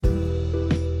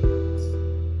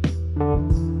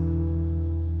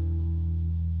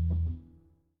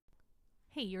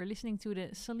Hey, you're listening to the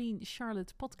Celine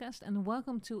Charlotte podcast, and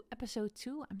welcome to episode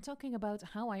 2. I'm talking about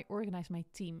how I organize my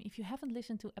team. If you haven't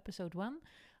listened to episode 1,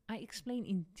 I explain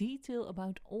in detail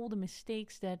about all the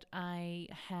mistakes that I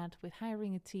had with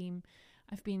hiring a team.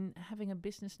 I've been having a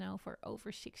business now for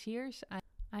over 6 years.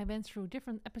 I went through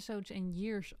different episodes and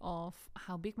years of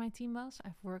how big my team was.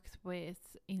 I've worked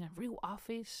in a real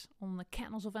office on the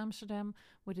canals of Amsterdam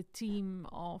with a team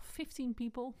of 15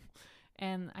 people.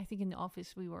 And I think in the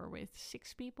office we were with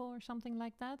 6 people or something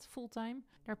like that, full time.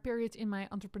 There are periods in my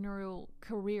entrepreneurial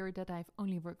career that I've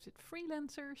only worked with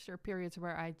freelancers. There are periods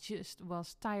where I just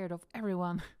was tired of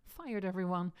everyone, fired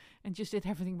everyone, and just did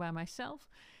everything by myself.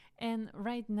 And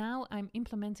right now I'm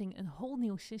implementing a whole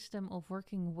new system of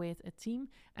working with a team.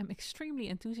 I'm extremely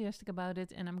enthusiastic about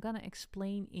it, and I'm going to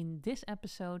explain in this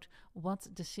episode what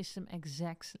the system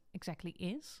exactly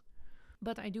is.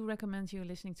 But I do recommend you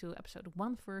listening to episode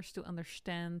 1 first to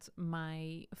understand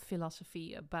my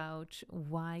philosophy about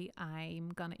why I'm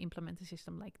gonna implement a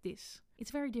system like this.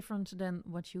 It's very different than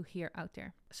what you hear out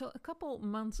there. So a couple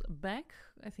months back,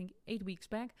 I think 8 weeks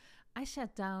back, I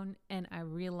sat down and I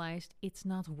realized it's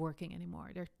not working anymore.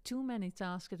 There are too many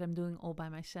tasks that I'm doing all by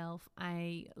myself.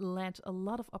 I let a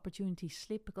lot of opportunities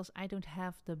slip because I don't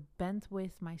have the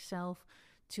bandwidth myself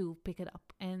to pick it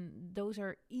up. And those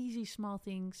are easy small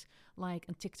things like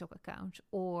a TikTok account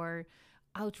or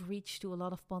outreach to a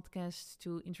lot of podcasts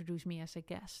to introduce me as a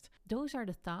guest. Those are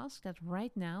the tasks that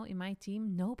right now in my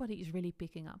team nobody is really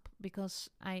picking up, because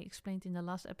I explained in the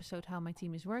last episode how my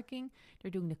team is working.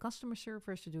 They're doing the customer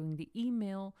service, they're doing the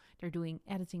email, they're doing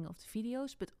editing of the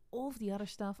videos, but all of the other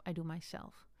stuff I do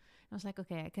myself. And I was like,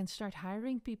 okay, I can start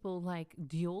hiring people like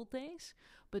the old days,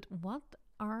 but what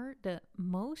are the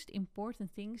most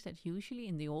important things that usually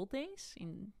in the old days,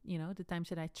 in the times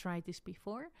that I tried this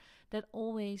before, that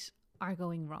always are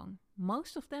going wrong?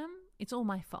 Most of them, it's all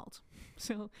my fault.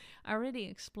 So I already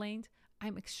explained,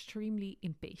 I'm extremely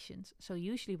impatient. So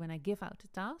usually when I give out the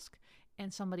task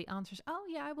and somebody answers, oh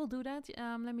yeah, I will do that.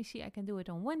 Let me see, I can do it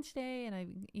on Wednesday,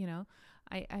 and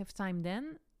I have time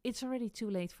then. It's already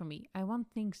too late for me. I want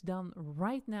things done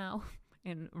right now.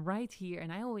 And right here,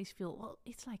 and I always feel, well,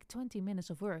 it's like 20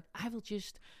 minutes of work. I will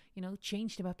just,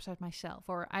 change the website myself,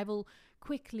 or I will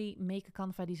quickly make a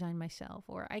Canva design myself,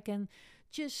 or I can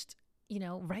just,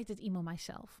 write that email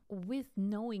myself. With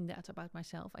knowing that about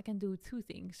myself, I can do 2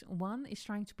 things. One is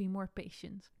trying to be more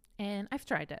patient. And I've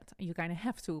tried that. You kind of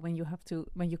have to when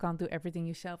you can't do everything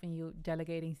yourself and you're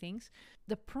delegating things.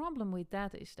 The problem with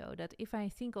that is, though, that if I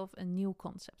think of a new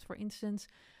concept, for instance,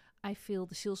 I feel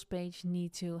the sales page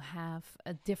need to have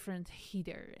a different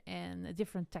header and a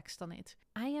different text on it.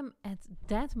 I am at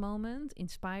that moment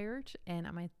inspired, and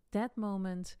I'm at that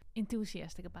moment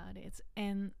enthusiastic about it.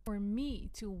 And for me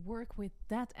to work with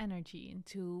that energy and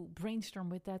to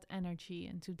brainstorm with that energy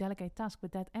and to delegate tasks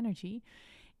with that energy,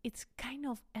 it's kind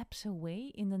of ebbs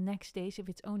away in the next days. If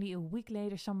it's only a week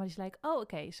later, somebody's like, oh,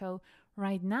 okay, so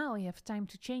right now I have time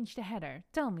to change the header.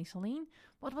 Tell me, Celine,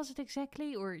 what was it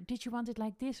exactly? Or did you want it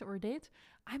like this or that?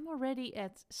 I'm already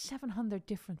at 700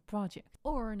 different projects.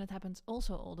 Or, and that happens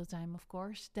also all the time, of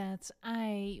course, that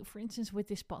for instance, with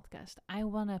this podcast, I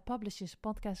want to publish this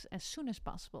podcast as soon as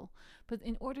possible. But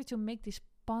in order to make this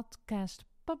podcast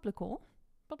publishable,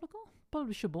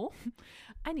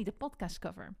 I need a podcast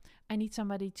cover. I need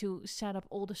somebody to set up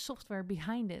all the software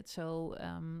behind it. So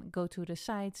go to the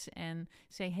sites and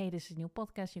say, hey, this is a new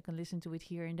podcast. You can listen to it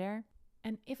here and there.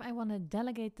 And if I want to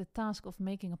delegate the task of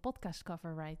making a podcast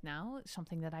cover right now,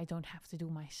 something that I don't have to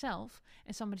do myself,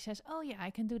 and somebody says, oh yeah,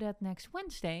 I can do that next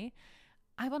Wednesday,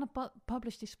 I want to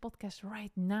publish this podcast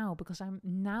right now because I'm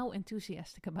now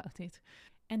enthusiastic about it.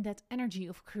 And that energy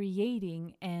of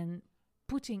creating and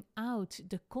putting out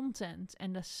the content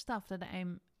and the stuff that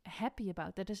I'm happy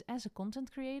about, that is as a content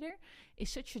creator,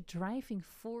 is such a driving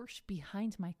force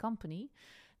behind my company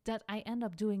that I end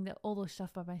up doing all those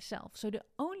stuff by myself. So the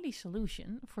only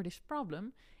solution for this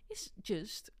problem is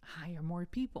just hire more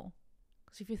people.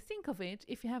 Because if you think of it,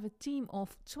 if you have a team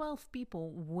of 12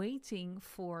 people waiting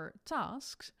for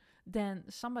tasks, then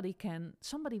somebody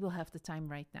will have the time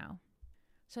right now.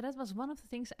 So that was one of the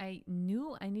things I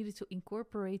knew I needed to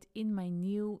incorporate in my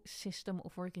new system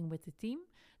of working with the team,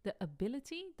 the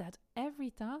ability that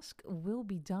every task will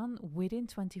be done within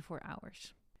 24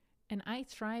 hours. And I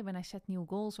try, when I set new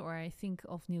goals or I think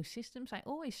of new systems, I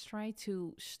always try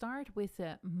to start with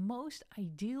the most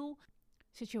ideal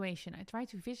situation. I try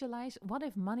to visualize, what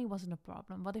if money wasn't a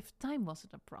problem? What if time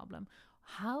wasn't a problem?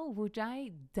 How would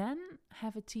I then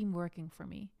have a team working for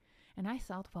me? And I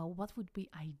thought, well, what would be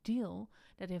ideal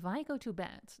that if I go to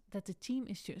bed, that the team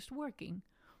is just working?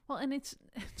 Well, and it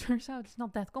turns out it's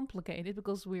not that complicated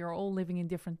because we are all living in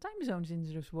different time zones in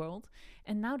this world.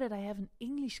 And now that I have an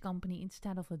English company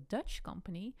instead of a Dutch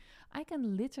company, I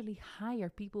can literally hire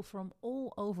people from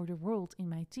all over the world in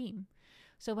my team.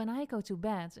 So when I go to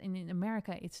bed, and in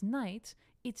America it's night,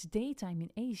 it's daytime in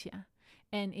Asia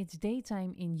and it's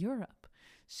daytime in Europe.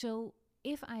 So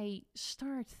if I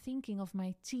start thinking of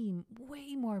my team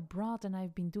way more broad than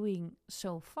I've been doing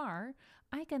so far,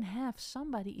 I can have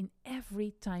somebody in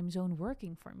every time zone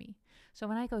working for me. So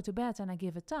when I go to bed and I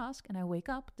give a task and I wake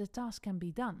up, the task can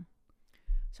be done.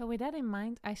 So with that in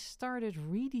mind, I started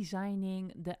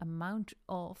redesigning the amount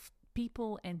of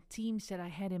people and teams that I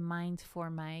had in mind for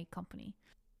my company.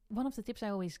 One of the tips I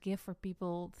always give for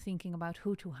people thinking about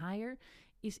who to hire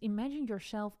is imagine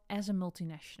yourself as a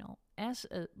multinational, as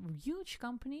a huge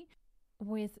company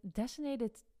with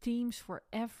designated teams for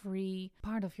every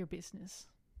part of your business.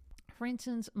 For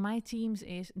instance, my teams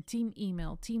is team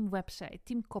email, team website,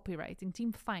 team copywriting,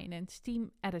 team finance,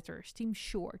 team editors, team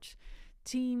shorts,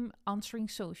 team answering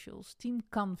socials, team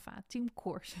Canva, team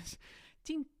courses,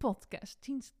 team podcast,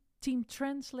 team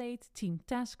translate, team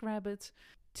TaskRabbit,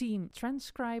 team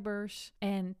transcribers,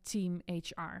 and team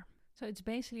HR. So it's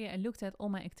basically, I looked at all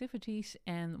my activities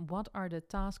and what are the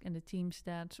tasks and the teams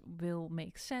that will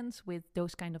make sense with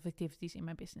those kind of activities in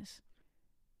my business.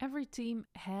 Every team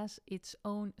has its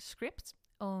own script,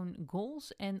 own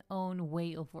goals, and own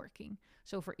way of working.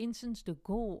 So for instance, the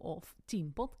goal of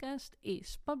Team Podcast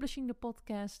is publishing the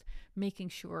podcast, making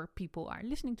sure people are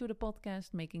listening to the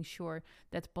podcast, making sure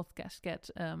that the podcast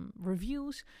gets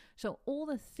reviews. So all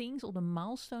the things, all the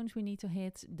milestones we need to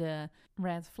hit, the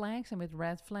red flags, and with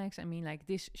red flags, I mean like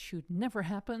this should never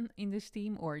happen in this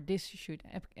team, or this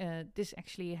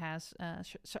actually has,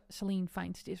 Celine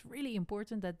finds this really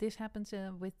important that this happens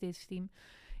with this team.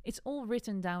 It's all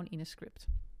written down in a script.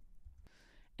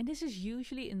 And this is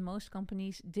usually, in most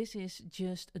companies, this is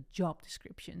just a job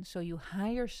description. So you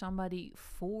hire somebody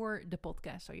for the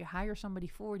podcast, or you hire somebody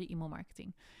for the email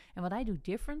marketing. And what I do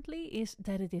differently is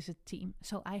that it is a team.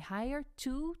 So I hire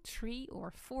 2, 3,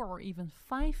 or 4, or even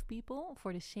 5 people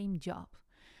for the same job.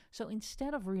 So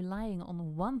instead of relying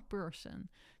on one person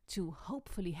to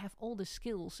hopefully have all the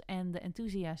skills and the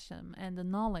enthusiasm and the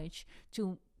knowledge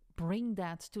to bring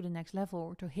that to the next level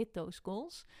or to hit those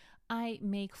goals, I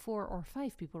make 4 or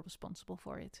 5 people responsible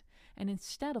for it. And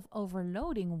instead of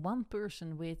overloading one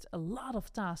person with a lot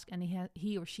of tasks and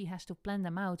he or she has to plan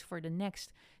them out for the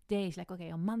next days, like,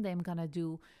 okay, on Monday I'm gonna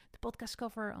do the podcast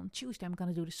cover, on Tuesday I'm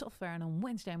gonna do the software, and on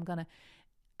Wednesday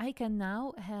I can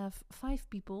now have 5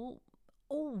 people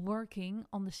all working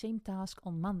on the same task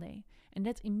on Monday. And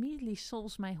that immediately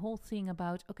solves my whole thing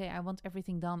about, okay, I want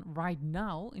everything done right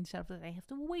now instead of that I have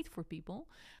to wait for people.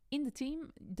 In the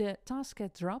team, the tasks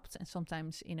get dropped, and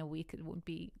sometimes in a week it would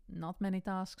be not many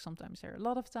tasks, sometimes there are a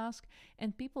lot of tasks,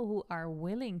 and people who are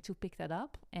willing to pick that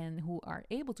up and who are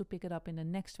able to pick it up in the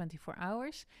next 24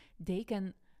 hours, they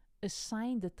can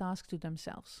assign the task to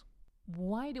themselves.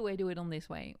 Why do I do it on this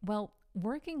way? Well,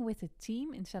 working with a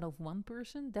team instead of one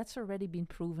person, that's already been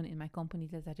proven in my company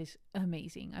that is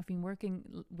amazing. I've been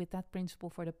working with that principle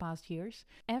for the past years.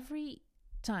 Every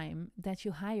time that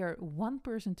you hire one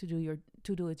person to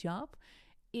do a job,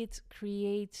 it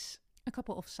creates a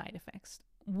couple of side effects.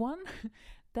 One,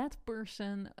 that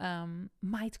person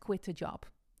might quit the job.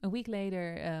 A week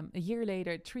later, a year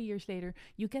later, 3 years later,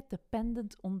 you get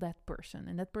dependent on that person,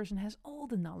 and that person has all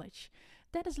the knowledge.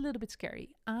 That is a little bit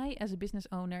scary. I, as a business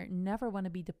owner, never want to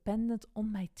be dependent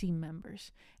on my team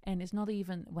members. And it's not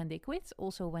even when they quit,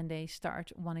 also when they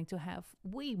start wanting to have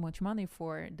way much money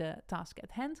for the task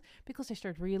at hand, because they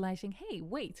start realizing, hey,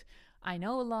 wait, I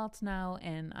know a lot now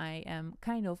and I am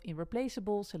kind of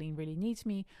irreplaceable. Celine really needs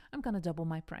me. I'm going to double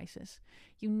my prices.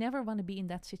 You never want to be in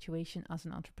that situation as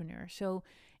an entrepreneur. So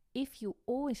if you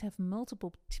always have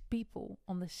multiple people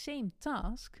on the same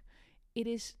task,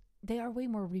 they are way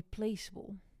more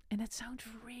replaceable. And that sounds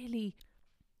really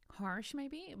harsh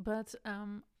maybe, but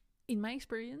in my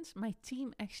experience, my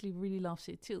team actually really loves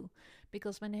it too.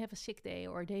 Because when they have a sick day,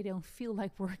 or they don't feel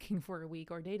like working for a week,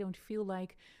 or they don't feel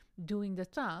like doing the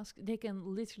task, they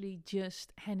can literally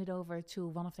just hand it over to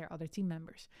one of their other team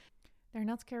members. They're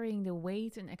not carrying the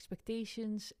weight and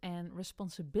expectations and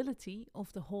responsibility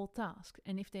of the whole task.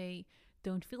 And if they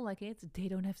don't feel like it, they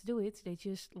don't have to do it. They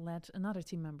just let another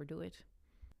team member do it.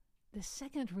 The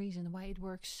second reason why it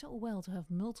works so well to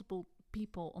have multiple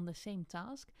people on the same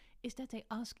task is that they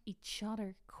ask each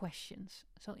other questions.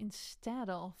 So instead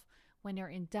of when they're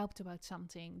in doubt about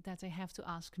something, that they have to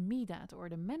ask me that or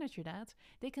the manager that,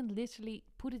 they can literally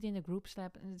put it in a group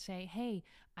Slack and say, hey,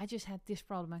 I just had this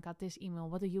problem, I got this email,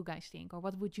 what do you guys think? Or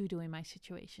what would you do in my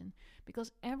situation?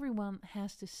 Because everyone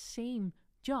has the same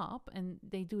job and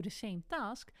they do the same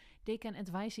task, they can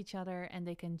advise each other and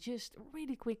they can just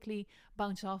really quickly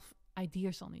bounce off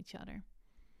ideas on each other.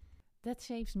 That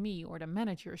saves me or the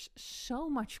managers so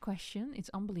much question, it's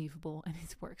unbelievable, and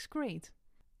it works great.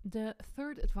 The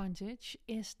third advantage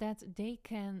is that they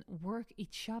can work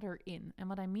each other in. And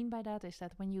what I mean by that is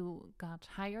that when you got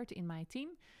hired in my team,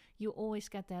 you always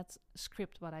get that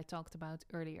script what I talked about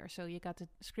earlier. So you got the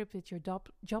script with your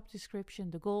job description,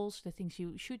 the goals, the things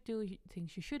you should do,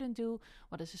 things you shouldn't do,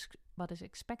 what is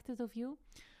expected of you.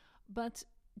 But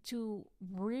to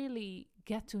really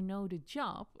get to know the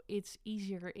job, it's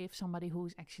easier if somebody who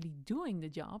is actually doing the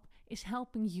job is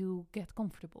helping you get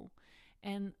comfortable.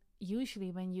 And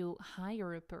usually when you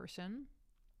hire a person,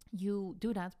 you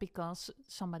do that because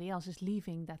somebody else is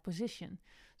leaving that position.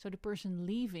 So the person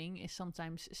leaving is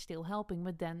sometimes still helping,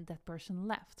 but then that person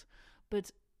left.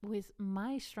 But with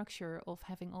my structure of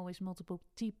having always multiple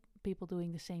people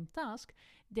doing the same task,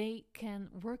 they can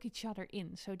work each other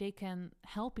in. So they can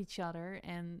help each other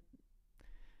and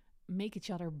make each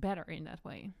other better in that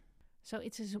way. So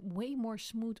it's a way more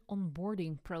smooth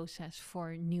onboarding process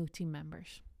for new team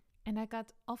members. And I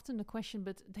got often the question,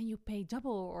 but then you pay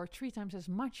double or 3 times as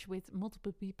much with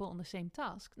multiple people on the same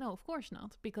task. No, of course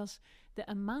not, because the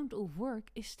amount of work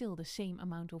is still the same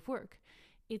amount of work.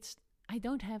 I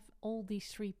don't have all these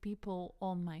 3 people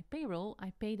on my payroll.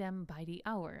 I pay them by the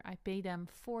hour. I pay them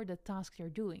for the task they're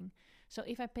doing. So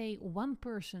if I pay 1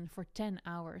 person for 10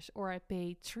 hours or I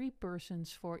pay 3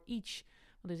 persons for each,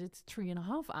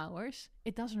 3.5 hours,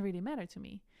 it doesn't really matter to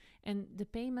me. And the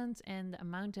payment and the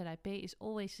amount that I pay is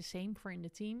always the same for in the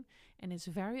team. And it's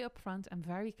very upfront and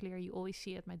very clear. You always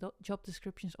see at my job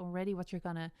descriptions already what you're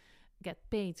going to get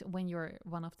paid when you're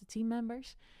one of the team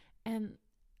members. And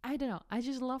I don't know, I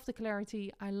just love the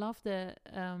clarity. I love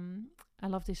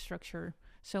this structure.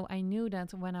 So I knew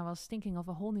that when I was thinking of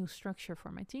a whole new structure for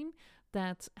my team,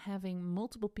 that having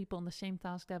multiple people on the same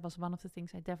task, that was one of the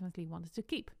things I definitely wanted to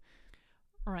keep.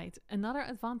 All right, another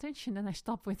advantage, and then I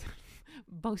stop with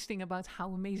boasting about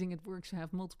how amazing it works to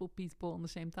have multiple people on the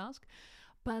same task.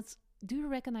 But do you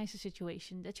recognize the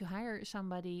situation that you hire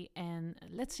somebody and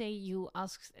let's say you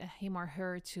ask him or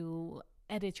her to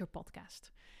edit your podcast.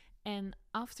 And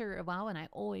after a while, and I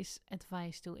always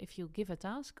advise to, if you give a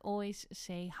task, always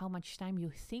say how much time you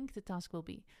think the task will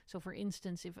be. So for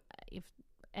instance, if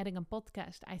editing a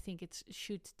podcast, I think it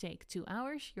should take 2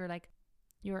 hours,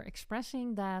 you're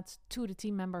expressing that to the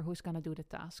team member who's going to do the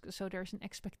task. So there's an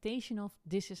expectation of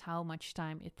this is how much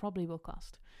time it probably will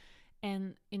cost.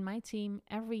 And in my team,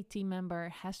 every team member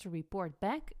has to report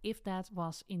back if that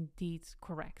was indeed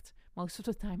correct. Most of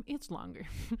the time it's longer,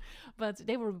 but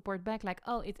they will report back like,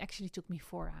 oh, it actually took me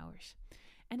 4 hours.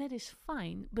 And that is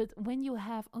fine. But when you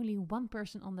have only 1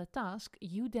 person on the task,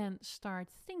 you then start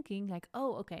thinking like,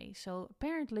 oh, okay, so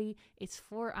apparently it's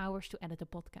 4 hours to edit a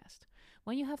podcast.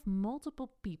 When you have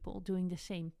multiple people doing the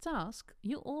same task,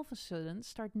 you all of a sudden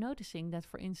start noticing that,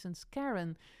 for instance,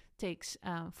 Karen takes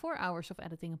 4 hours of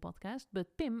editing a podcast,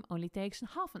 but Pim only takes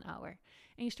half an hour.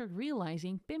 And you start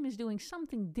realizing Pim is doing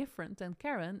something different than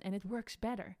Karen and it works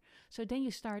better. So then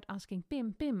you start asking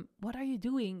Pim, what are you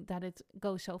doing that it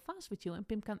goes so fast with you? And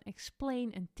Pim can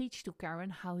explain and teach to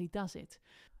Karen how he does it.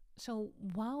 So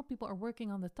while people are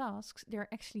working on the tasks,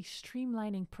 they're actually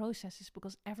streamlining processes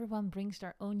because everyone brings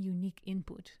their own unique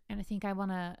input. And I think I want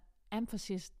to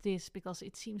emphasize this because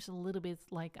it seems a little bit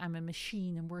like I'm a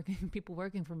machine and people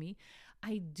working for me.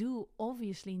 I do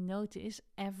obviously notice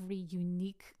every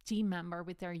unique team member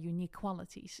with their unique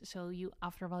qualities. So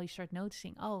after a while you start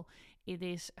noticing, oh, it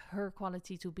is her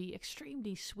quality to be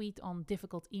extremely sweet on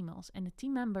difficult emails. And the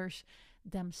team members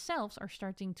themselves are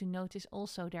starting to notice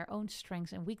also their own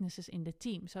strengths and weaknesses in the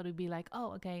team. So they'll be like,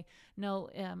 oh, okay, no,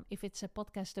 if it's a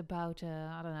podcast about,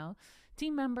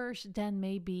 team members, then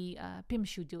maybe Pim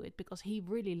should do it because he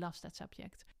really loves that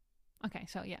subject. Okay,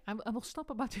 so yeah, I will stop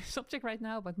about this subject right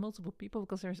now about multiple people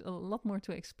because there's a lot more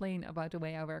to explain about the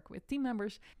way I work with team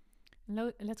members.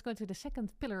 Let's go to the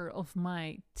second pillar of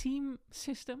my team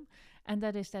system, and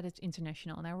that is that it's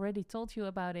international. And I already told you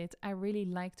about it. I really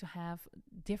like to have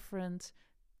different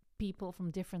people from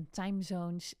different time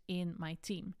zones in my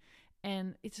team.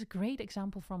 And it's a great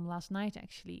example from last night,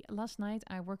 actually. Last night,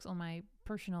 I worked on my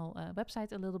personal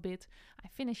website a little bit. I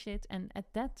finished it. And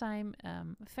at that time,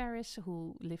 Ferris,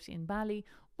 who lives in Bali,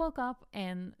 woke up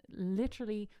and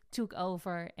literally took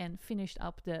over and finished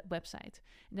up the website.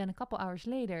 And then a couple hours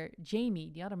later,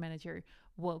 Jamie, the other manager,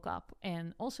 woke up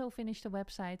and also finished the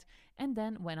website. And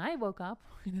then when I woke up,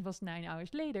 and it was 9 hours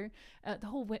later, the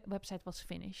whole website was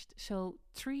finished. So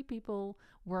 3 people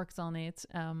worked on it.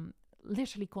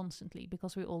 Literally constantly,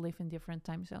 because we all live in different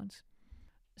time zones.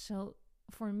 So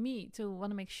for me to want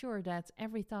to make sure that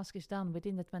every task is done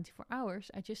within the 24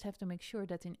 hours, I just have to make sure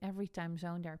that in every time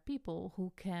zone there are people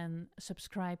who can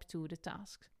subscribe to the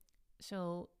task.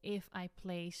 So if I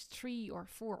place 3 or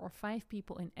 4 or 5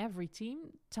 people in every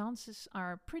team, chances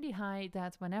are pretty high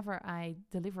that whenever I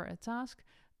deliver a task,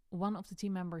 one of the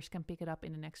team members can pick it up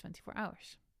in the next 24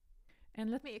 hours. And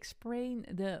let me explain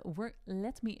the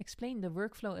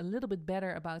workflow a little bit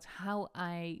better about how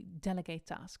I delegate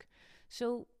tasks.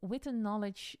 So with the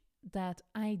knowledge that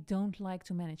I don't like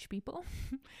to manage people,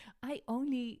 I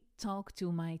only talk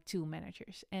to my 2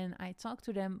 managers, and I talk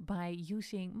to them by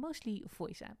using mostly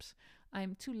voice apps.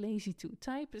 I'm too lazy to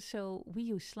type, so we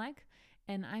use Slack.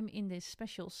 And I'm in this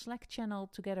special Slack channel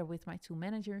together with my 2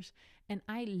 managers, and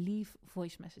I leave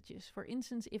voice messages. For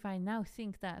instance, if I now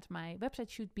think that my website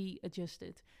should be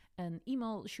adjusted, an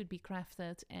email should be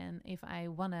crafted, and if I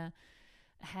want to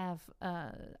have,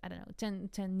 10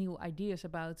 new ideas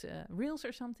about Reels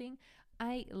or something,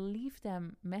 I leave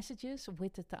them messages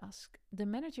with the task. The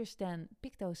managers then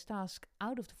pick those tasks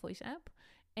out of the voice app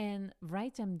and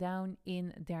write them down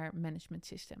in their management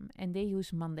system. And they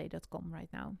use monday.com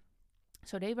right now.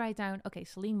 So they write down, okay,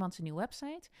 Celine wants a new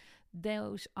website.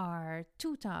 Those are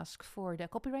 2 tasks for the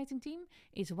copywriting team.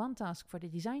 It's 1 task for the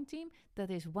design team. That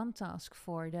is 1 task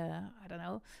for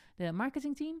the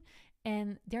marketing team.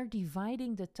 And they're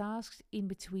dividing the tasks in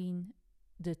between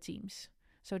the teams.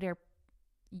 So they're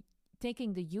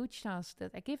taking the huge tasks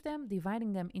that I give them,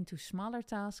 dividing them into smaller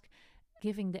tasks,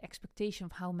 giving the expectation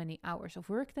of how many hours of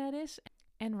work that is.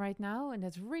 And right now, and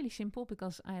that's really simple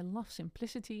because I love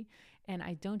simplicity and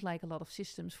I don't like a lot of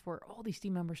systems for all these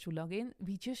team members to log in,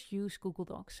 we just use Google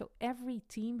Docs. So every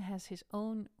team has its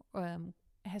own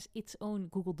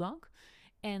Google Doc,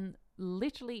 and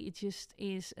literally it just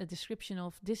is a description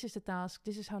of this is the task,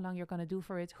 this is how long you're going to do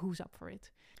for it, who's up for it.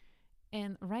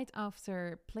 And right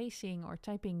after placing or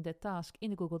typing the task in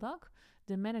the Google Doc,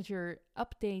 the manager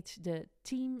updates the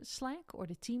team Slack or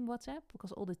the team WhatsApp,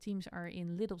 because all the teams are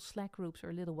in little Slack groups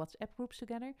or little WhatsApp groups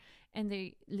together. And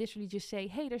they literally just say,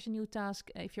 hey, there's a new task.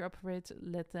 If you're up for it,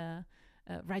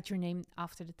 write your name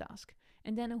after the task.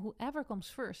 And then whoever comes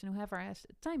first and whoever has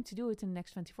time to do it in the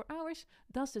next 24 hours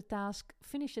does the task,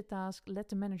 finish the task, let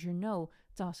the manager know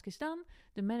task is done.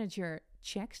 The manager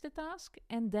checks the task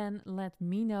and then let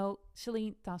me know,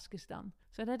 Celine, task is done.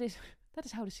 So that is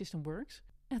how the system works.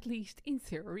 At least in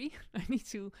theory.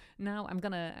 I'm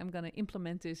gonna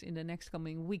implement this in the next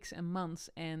coming weeks and months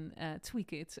and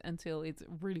tweak it until it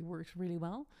really works really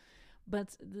well.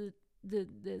 But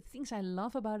the things I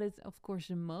love about it, of course,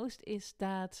 the most is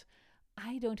that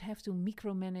I don't have to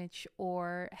micromanage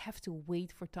or have to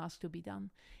wait for tasks to be done.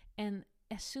 And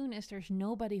as soon as there's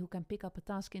nobody who can pick up a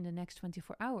task in the next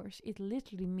 24 hours, it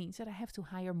literally means that I have to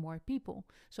hire more people.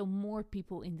 So more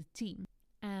people in the team.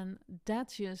 And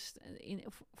that's just,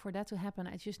 for that to happen,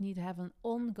 I just need to have an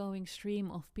ongoing stream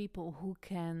of people who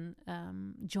can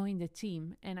join the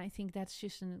team. And I think that's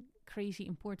just a crazy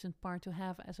important part to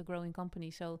have as a growing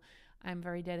company. So I'm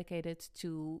very dedicated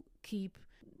to keep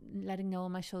letting know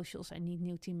on my socials I need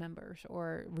new team members,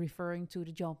 or referring to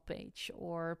the job page,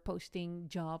 or posting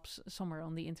jobs somewhere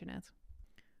on the internet.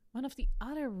 One of the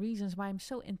other reasons why I'm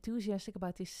so enthusiastic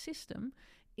about this system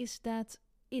is that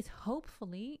it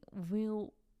hopefully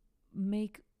will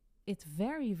make it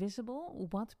very visible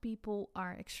what people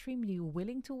are extremely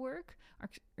willing to work, are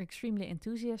extremely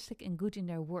enthusiastic and good in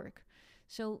their work.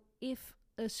 So if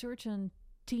a certain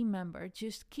team member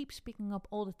just keeps picking up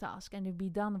all the tasks and they'll be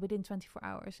done within 24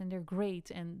 hours and they're great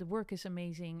and the work is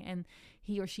amazing and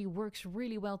he or she works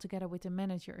really well together with the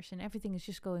managers and everything is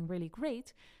just going really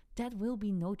great, that will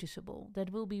be noticeable.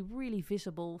 That will be really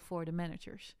visible for the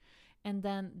managers. And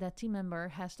then that team member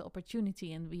has the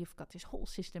opportunity, and we've got this whole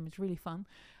system, it's really fun,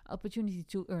 opportunity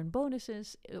to earn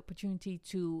bonuses, opportunity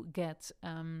to get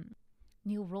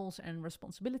new roles and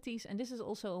responsibilities. And this is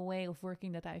also a way of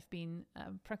working that I've been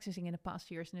practicing in the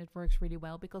past years, and it works really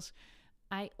well because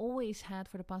I always had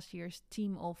for the past years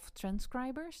team of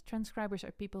transcribers. Transcribers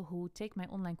are people who take my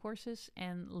online courses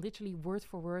and literally word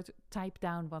for word type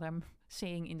down what I'm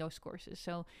saying in those courses.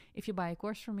 So if you buy a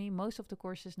course from me, most of the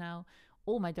courses now,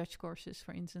 All my Dutch courses,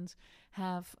 for instance,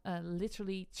 have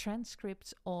literally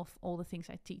transcripts of all the things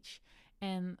I teach.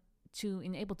 And to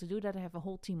enable to do that, I have a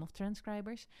whole team of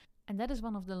transcribers. And that is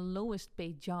one of the lowest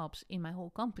paid jobs in my whole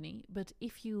company. But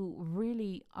if you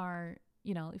really are,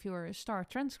 if you're a star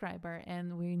transcriber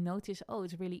and we notice,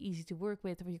 it's really easy to work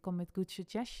with, or you come with good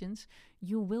suggestions,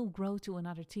 you will grow to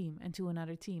another team and to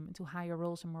another team and to higher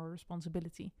roles and more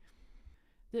responsibility.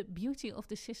 The beauty of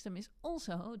the system is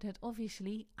also that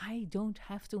obviously I don't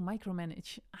have to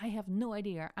micromanage. I have no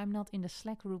idea. I'm not in the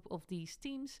Slack group of these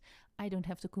teams. I don't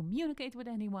have to communicate with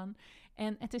anyone.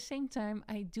 And at the same time,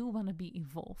 I do want to be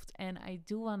involved. And I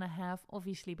do want to have,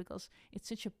 obviously, because it's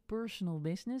such a personal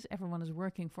business, everyone is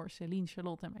working for Celine,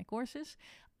 Charlotte, and my courses.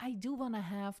 I do want to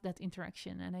have that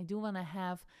interaction. And I do want to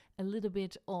have a little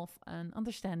bit of an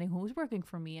understanding who is working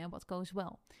for me and what goes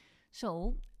well.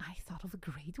 So I thought of a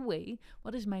great way.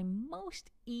 What is my most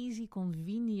easy,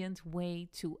 convenient way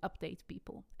to update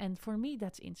people? And for me,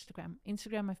 that's Instagram.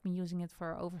 Instagram, I've been using it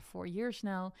for over 4 years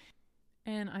now.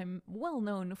 And I'm well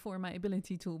known for my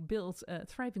ability to build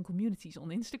thriving communities on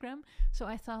Instagram. So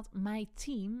I thought my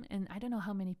team, and I don't know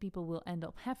how many people we'll end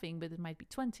up having, but it might be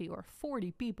 20 or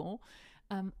 40 people.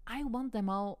 I want them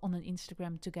all on an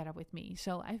Instagram together with me.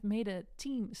 So I've made a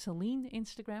Team Celine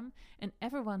Instagram, and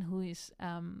everyone who is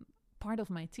part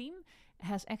of my team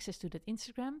has access to that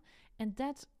Instagram, and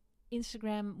that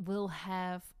Instagram will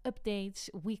have updates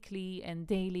weekly and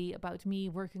daily about me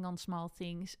working on small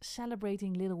things,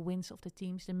 celebrating little wins of the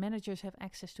teams. The managers have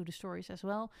access to the stories as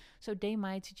well, so they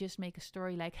might just make a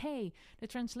story like, hey, the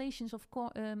translations of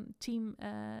team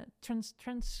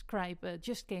transcribe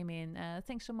just came in,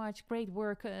 thanks so much, great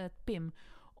work, Pim.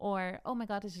 Or, oh my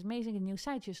God, this is amazing, a new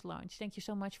site just launched. Thank you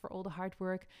so much for all the hard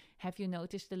work. Have you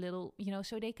noticed the little,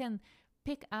 so they can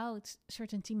pick out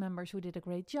certain team members who did a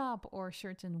great job, or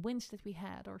certain wins that we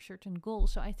had, or certain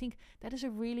goals. So I think that is a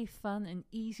really fun and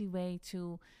easy way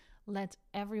to let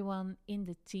everyone in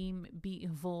the team be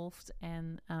involved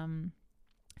and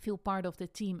feel part of the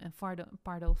team and part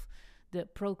of the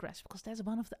progress. Because that's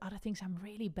one of the other things I'm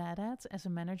really bad at as a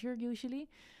manager usually.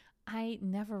 I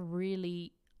never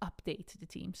really update the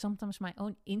team. Sometimes my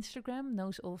own Instagram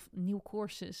knows of new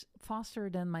courses faster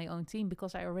than my own team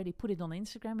because I already put it on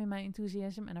Instagram in my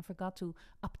enthusiasm and I forgot to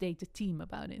update the team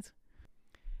about it.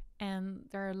 And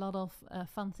there are a lot of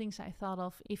fun things I thought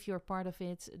of. If you're part of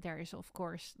it, there is, of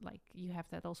course, like you have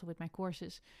that also with my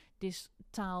courses, this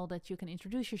tile that you can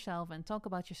introduce yourself and talk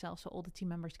about yourself so all the team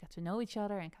members get to know each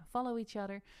other and can follow each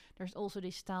other. There's also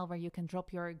this tile where you can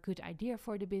drop your good idea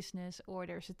for the business, or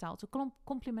there's a tile to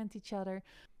complement each other.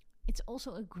 It's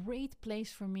also a great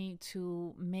place for me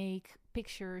to make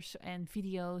pictures and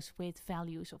videos with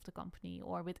values of the company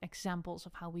or with examples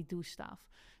of how we do stuff.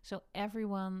 So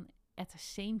everyone at the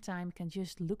same time can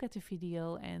just look at the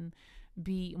video and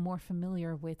be more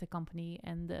familiar with the company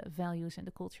and the values and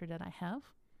the culture that I have.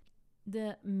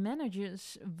 The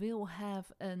managers will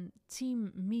have a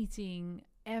team meeting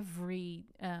every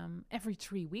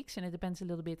 3 weeks, and it depends a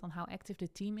little bit on how active the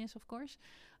team is, of course,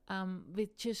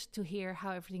 with just to hear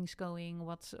how everything's going,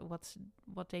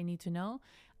 what they need to know.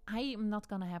 I am not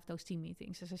going to have those team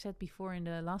meetings. As I said before in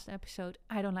the last episode,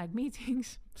 I don't like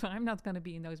meetings, so I'm not going to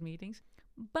be in those meetings.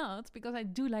 But because I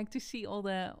do like to see all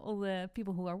the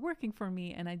people who are working for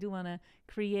me, and I do want to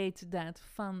create that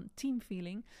fun team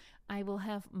feeling, I will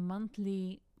have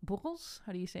monthly borrels.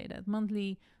 How do you say that?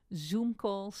 Monthly Zoom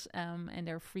calls, and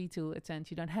they're free to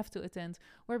attend. You don't have to attend,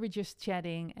 where we're just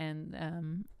chatting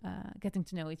and getting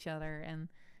to know each other. And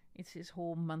it's this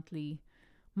whole monthly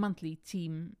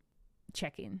team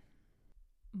check-in.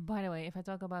 By the way, if I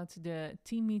talk about the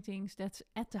team meetings, that's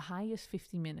at the highest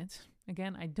 15 minutes.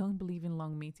 Again, I don't believe in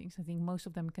long meetings. I think most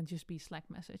of them can just be Slack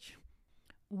message.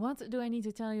 What do I need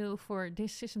to tell you for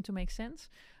this system to make sense?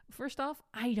 First off,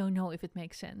 I don't know if it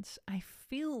makes sense. I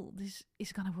feel this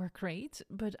is going to work great,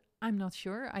 but I'm not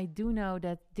sure. I do know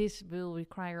that this will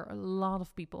require a lot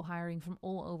of people hiring from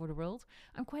all over the world.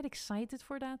 I'm quite excited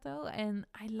for that though, and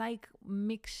I like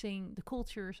mixing the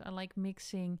cultures. I like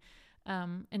mixing,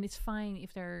 and it's fine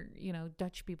if they're,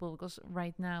 Dutch people, because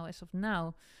right now, as of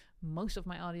now, most of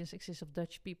my audience consists of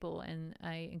Dutch people, and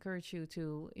I encourage you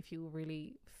to, if you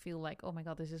really feel like, oh my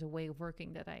God, this is a way of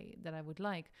working that I would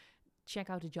like, check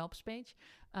out the jobs page.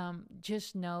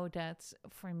 Just know that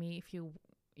for me, if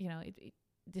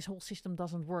this whole system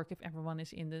doesn't work if everyone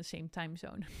is in the same time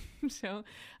zone. So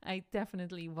I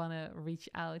definitely want to reach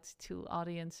out to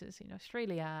audiences in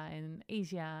Australia and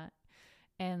Asia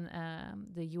and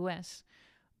the US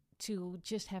to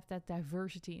just have that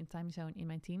diversity in time zone in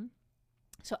my team.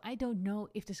 So I don't know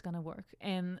if this is going to work,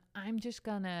 and I'm just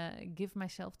going to give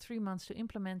myself 3 months to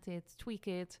implement it, tweak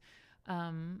it,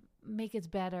 make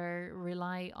it better,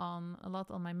 rely on a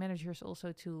lot on my managers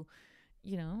also to,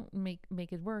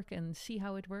 make it work and see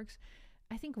how it works.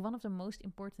 I think one of the most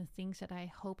important things that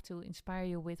I hope to inspire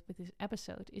you with this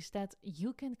episode is that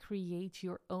you can create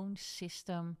your own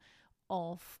system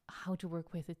of how to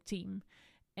work with a team.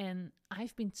 And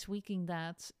I've been tweaking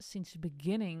that since the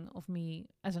beginning of me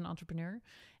as an entrepreneur.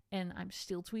 And I'm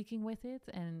still tweaking with it.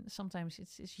 And sometimes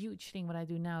it's this huge thing what I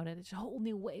do now, that it's a whole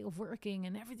new way of working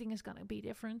and everything is going to be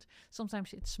different.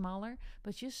 Sometimes it's smaller,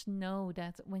 but just know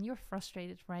that when you're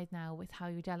frustrated right now with how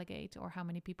you delegate or how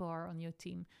many people are on your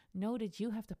team, know that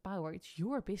you have the power. It's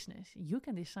your business. You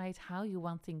can decide how you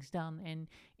want things done and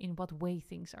in what way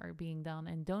things are being done.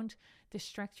 And don't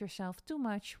distract yourself too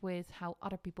much with how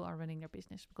other people are running their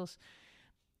business, because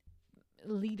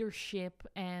leadership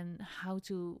and how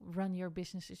to run your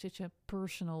business is such a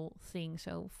personal thing.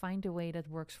 So find a way that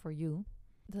works for you.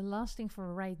 The last thing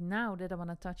for right now that I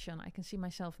want to touch on, I can see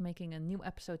myself making a new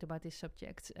episode about this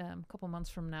subject a couple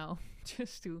months from now,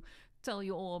 just to tell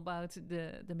you all about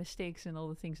the mistakes and all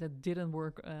the things that didn't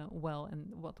work well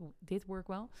and what did work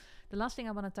well. The last thing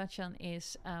I want to touch on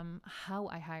is how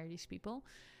I hire these people.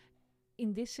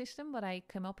 In this system, what I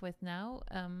come up with now,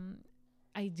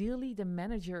 ideally the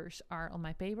managers are on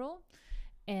my payroll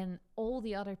and all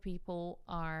the other people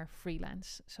are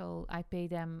freelance. So I pay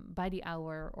them by the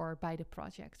hour or by the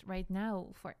project. Right now,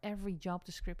 for every job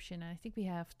description, I think we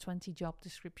have 20 job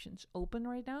descriptions open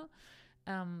right now,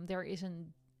 there is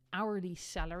an hourly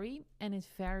salary, and it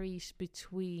varies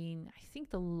between, I think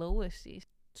the lowest is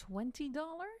 $20,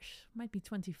 might be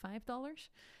 $25.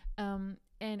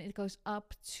 And it goes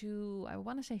up to, I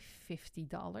want to say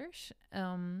 $50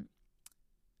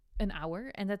 an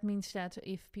hour. And that means that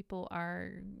if people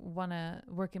want to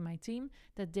work in my team,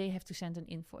 that they have to send an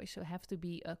invoice. So have to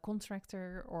be a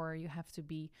contractor, or you have to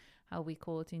be, how we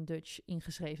call it in Dutch,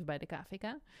 ingeschreven bij de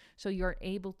KVK. So you're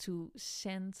able to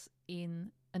send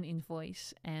in an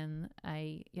invoice and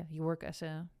you work as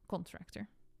a contractor.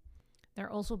 There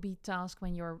also be tasks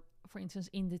when you're, for instance,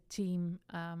 in the team,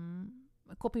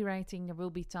 copywriting, there will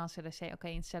be tasks that I say,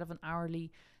 okay, instead of an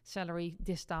hourly salary,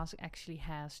 this task actually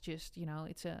has just,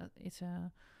 it's a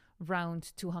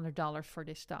round $200 for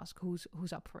this task. Who's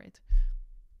up for it?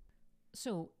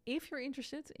 So if you're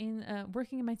interested in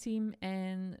working in my team,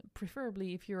 and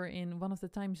preferably if you're in one of the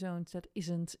time zones that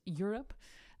isn't Europe,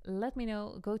 let me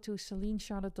know. Go to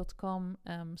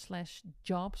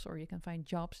CelineCharlotte.com/jobs, or you can find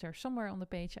jobs there somewhere on the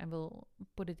page. I will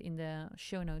put it in the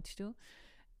show notes too.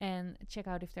 And check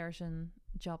out if there's a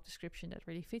job description that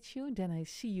really fits you. Then I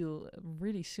see you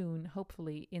really soon,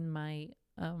 hopefully, in my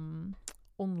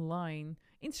online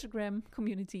Instagram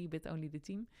community with only the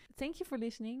team. Thank you for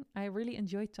listening. I really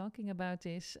enjoyed talking about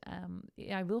this.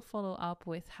 I will follow up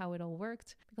with how it all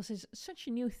worked, because it's such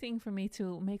a new thing for me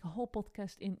to make a whole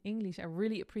podcast in English. I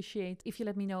really appreciate if you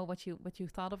let me know what you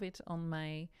thought of it in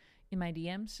my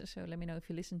DMs. So let me know if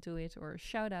you listen to it, or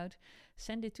shout out,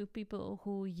 send it to people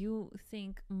who you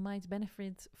think might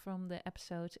benefit from the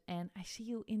episode. And I see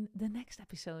you in the next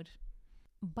episode.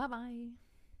 Bye-bye.